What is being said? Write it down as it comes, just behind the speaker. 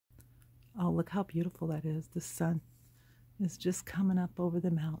Oh, look how beautiful that is. The sun is just coming up over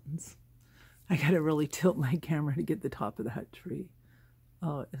the mountains. I gotta really tilt my camera to get the top of that tree.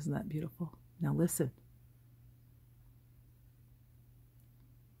 Oh, isn't that beautiful? Now listen.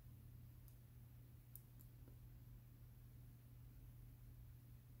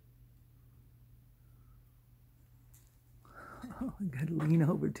 Oh, I gotta lean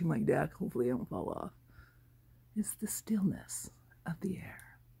over to my deck. Hopefully I don't fall off. It's the stillness of the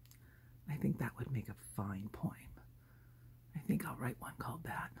air. I think that would make a fine poem. I think I'll write one called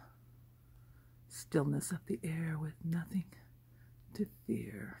that. Stillness of the air with nothing to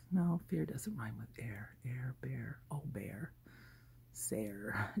fear. No, fear doesn't rhyme with air. Air, bear, oh bear.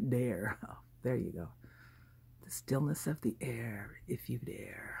 Sare, dare. Oh, there you go. The stillness of the air, if you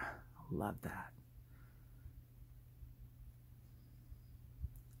dare. Love that.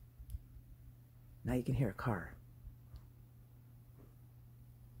 Now you can hear a car.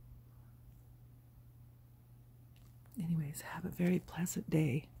 Anyways, have a very pleasant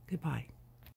day. Goodbye.